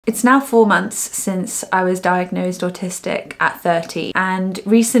It's now 4 months since I was diagnosed autistic at 30, and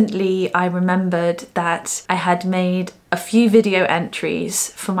recently I remembered that I had made a few video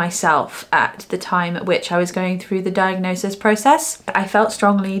entries for myself at the time at which I was going through the diagnosis process. I felt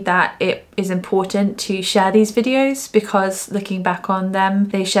strongly that it is important to share these videos because looking back on them,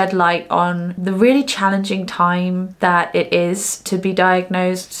 they shed light on the really challenging time that it is to be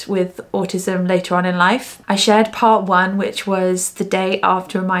diagnosed with autism later on in life. I shared part 1, which was the day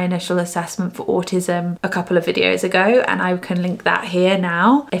after my initial assessment for autism a couple of videos ago, and I can link that here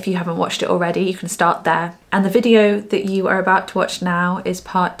now. If you haven't watched it already, you can start there. And the video that you are about to watch now is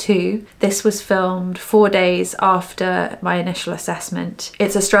part 2. This was filmed 4 days after my initial assessment.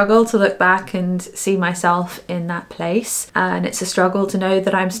 It's a struggle to look back and see myself in that place, and it's a struggle to know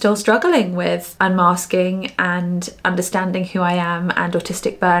that I'm still struggling with unmasking and understanding who I am and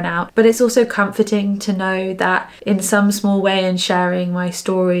autistic burnout. But it's also comforting to know that in some small way, in sharing my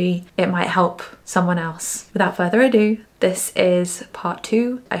story, it might help someone else. Without further ado, this is part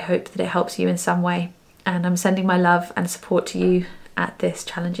 2. I hope that it helps you in some way, and I'm sending my love and support to you at this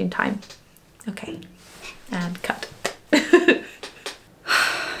challenging time. Okay, and cut.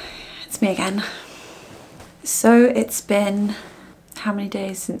 It's me again. So it's been how many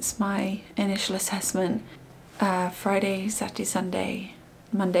days since my initial assessment? Friday, Saturday, Sunday,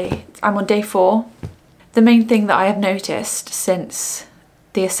 Monday. I'm on day 4. The main thing that I have noticed since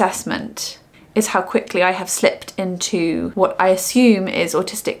the assessment is how quickly I have slipped into what I assume is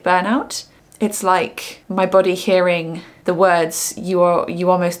autistic burnout. It's like my body hearing the words, you are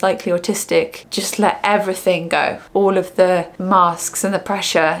most likely autistic, just let everything go. All of the masks and the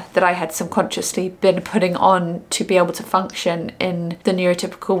pressure that I had subconsciously been putting on to be able to function in the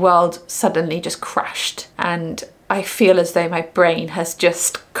neurotypical world suddenly just crashed. And I feel as though my brain has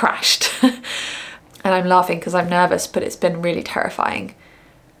just crashed. And I'm laughing because I'm nervous, but it's been really terrifying.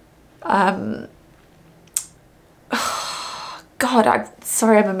 God, I'm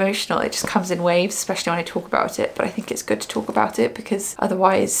sorry I'm emotional. It just comes in waves, especially when I talk about it, but I think it's good to talk about it because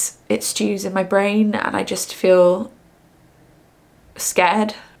otherwise it stews in my brain and I just feel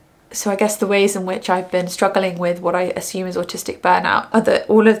scared. So I guess the ways in which I've been struggling with what I assume is autistic burnout are that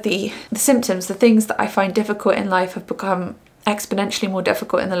all of the symptoms, the things that I find difficult in life have become exponentially more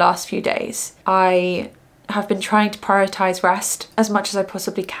difficult in the last few days. I have been trying to prioritize rest as much as I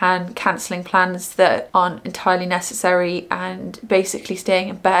possibly can, cancelling plans that aren't entirely necessary, and basically staying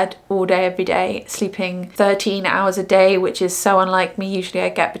in bed all day every day, sleeping 13 hours a day, which is so unlike me. Usually I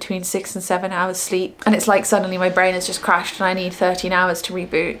get between 6 and 7 hours sleep, and it's like suddenly my brain has just crashed and I need 13 hours to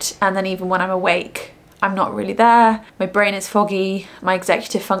reboot. And then even when I'm awake, I'm not really there. My brain is foggy, my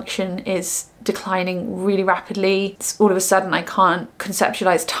executive function is declining really rapidly. All of a sudden I can't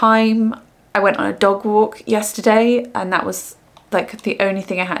conceptualize time. I went on a dog walk yesterday, and that was like the only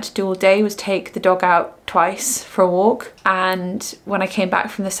thing I had to do all day was take the dog out twice for a walk. And when I came back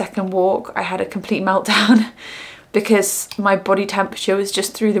from the second walk, I had a complete meltdown because my body temperature was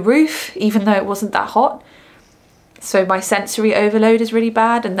just through the roof, even though it wasn't that hot. So my sensory overload is really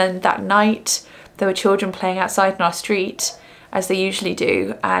bad. And then that night there were children playing outside in our street, as they usually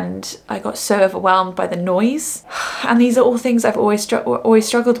do, and I got so overwhelmed by the noise. And these are all things I've always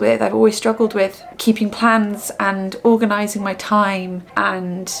struggled with. I've always struggled with keeping plans and organising my time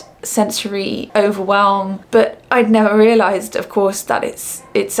and sensory overwhelm, but I'd never realised, of course, that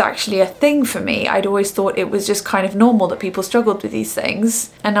it's actually a thing for me. I'd always thought it was just kind of normal that people struggled with these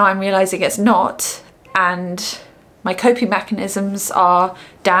things, and now I'm realising it's not, and my coping mechanisms are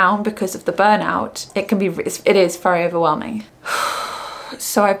down because of the burnout. It is very overwhelming.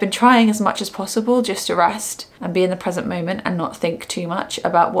 So I've been trying as much as possible just to rest and be in the present moment and not think too much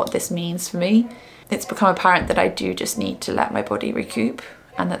about what this means for me. It's become apparent that I do just need to let my body recoup,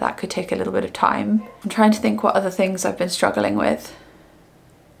 and that could take a little bit of time. I'm trying to think what other things I've been struggling with.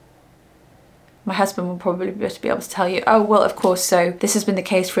 My husband will probably be able to tell you. Oh, well, of course, so this has been the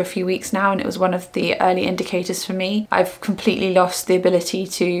case for a few weeks now, and it was one of the early indicators for me. I've completely lost the ability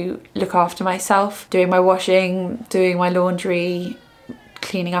to look after myself, doing my washing, doing my laundry,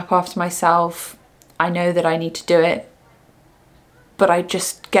 cleaning up after myself. I know that I need to do it, but I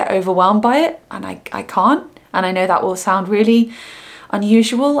just get overwhelmed by it, and I can't. And I know that will sound really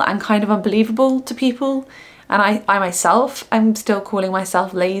unusual and kind of unbelievable to people. And I myself, I'm still calling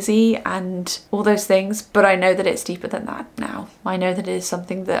myself lazy and all those things, but I know that it's deeper than that now. I know that it is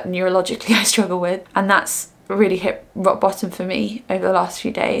something that neurologically I struggle with, and that's really hit rock bottom for me over the last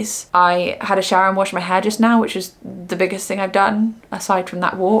few days. I had a shower and washed my hair just now, which is the biggest thing I've done aside from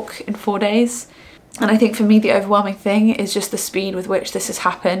that walk in 4 days. And I think for me, the overwhelming thing is just the speed with which this has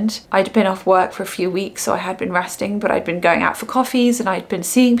happened. I'd been off work for a few weeks, so I had been resting, but I'd been going out for coffees and I'd been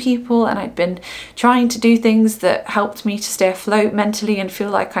seeing people and I'd been trying to do things that helped me to stay afloat mentally and feel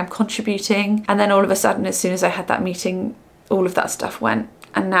like I'm contributing. And then all of a sudden, as soon as I had that meeting, all of that stuff went.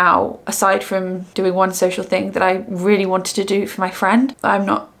 And now, aside from doing one social thing that I really wanted to do for my friend, I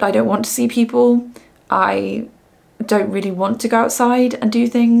don't want to see people. I don't really want to go outside and do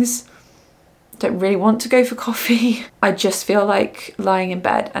things. Don't really want to go for coffee. I just feel like lying in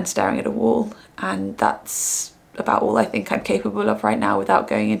bed and staring at a wall, and that's about all I think I'm capable of right now without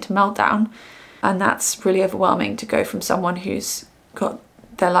going into meltdown. And that's really overwhelming, to go from someone who's got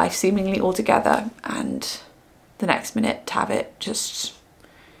their life seemingly all together and the next minute to have it just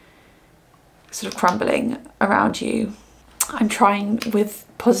sort of crumbling around you. I'm trying with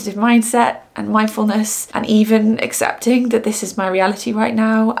positive mindset and mindfulness, and even accepting that this is my reality right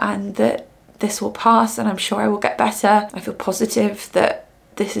now and that this will pass and I'm sure I will get better. I feel positive that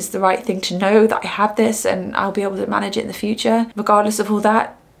this is the right thing to know, that I have this and I'll be able to manage it in the future. Regardless of all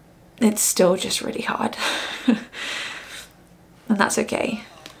that, it's still just really hard. And that's okay.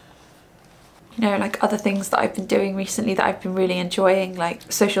 You know, like other things that I've been doing recently that I've been really enjoying,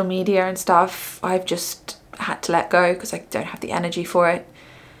 like social media and stuff, I've just had to let go because I don't have the energy for it.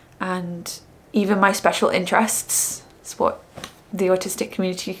 And even my special interests, it's what the autistic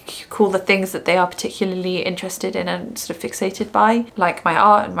community call the things that they are particularly interested in and sort of fixated by, like my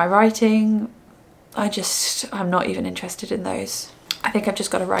art and my writing, I'm not even interested in those. I think I've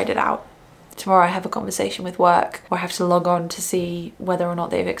just got to ride it out. Tomorrow I have a conversation with work where I have to log on to see whether or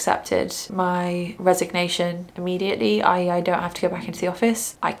not they've accepted my resignation immediately. I don't have to go back into the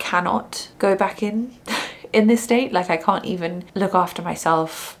office. I cannot go back in this state. Like, I can't even look after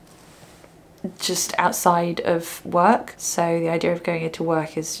myself just outside of work. So the idea of going into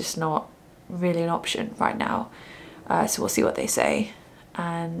work is just not really an option right now. So we'll see what they say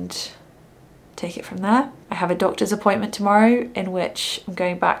and take it from there. I have a doctor's appointment tomorrow in which I'm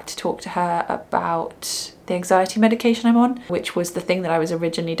going back to talk to her about the anxiety medication I'm on, which was the thing that I was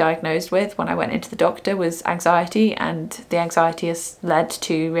originally diagnosed with when I went into the doctor, was anxiety, and the anxiety has led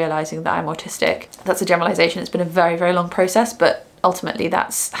to realizing that I'm autistic. That's a generalization. It's been a very, very long process, but ultimately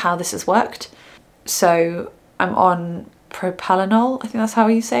that's how this has worked. So I'm on propranolol, I think that's how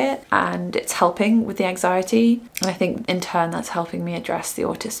you say it, and it's helping with the anxiety, and I think in turn that's helping me address the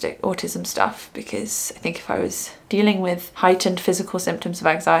autism stuff, because I think if I was dealing with heightened physical symptoms of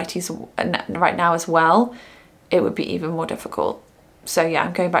anxieties right now as well, it would be even more difficult. So yeah,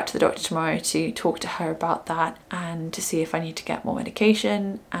 I'm going back to the doctor tomorrow to talk to her about that and to see if I need to get more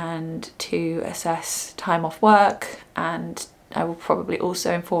medication and to assess time off work, and I will probably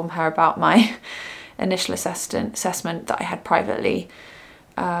also inform her about my initial assessment that I had privately,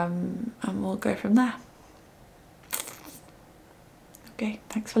 and we'll go from there. Okay,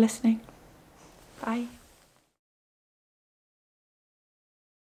 thanks for listening. Bye.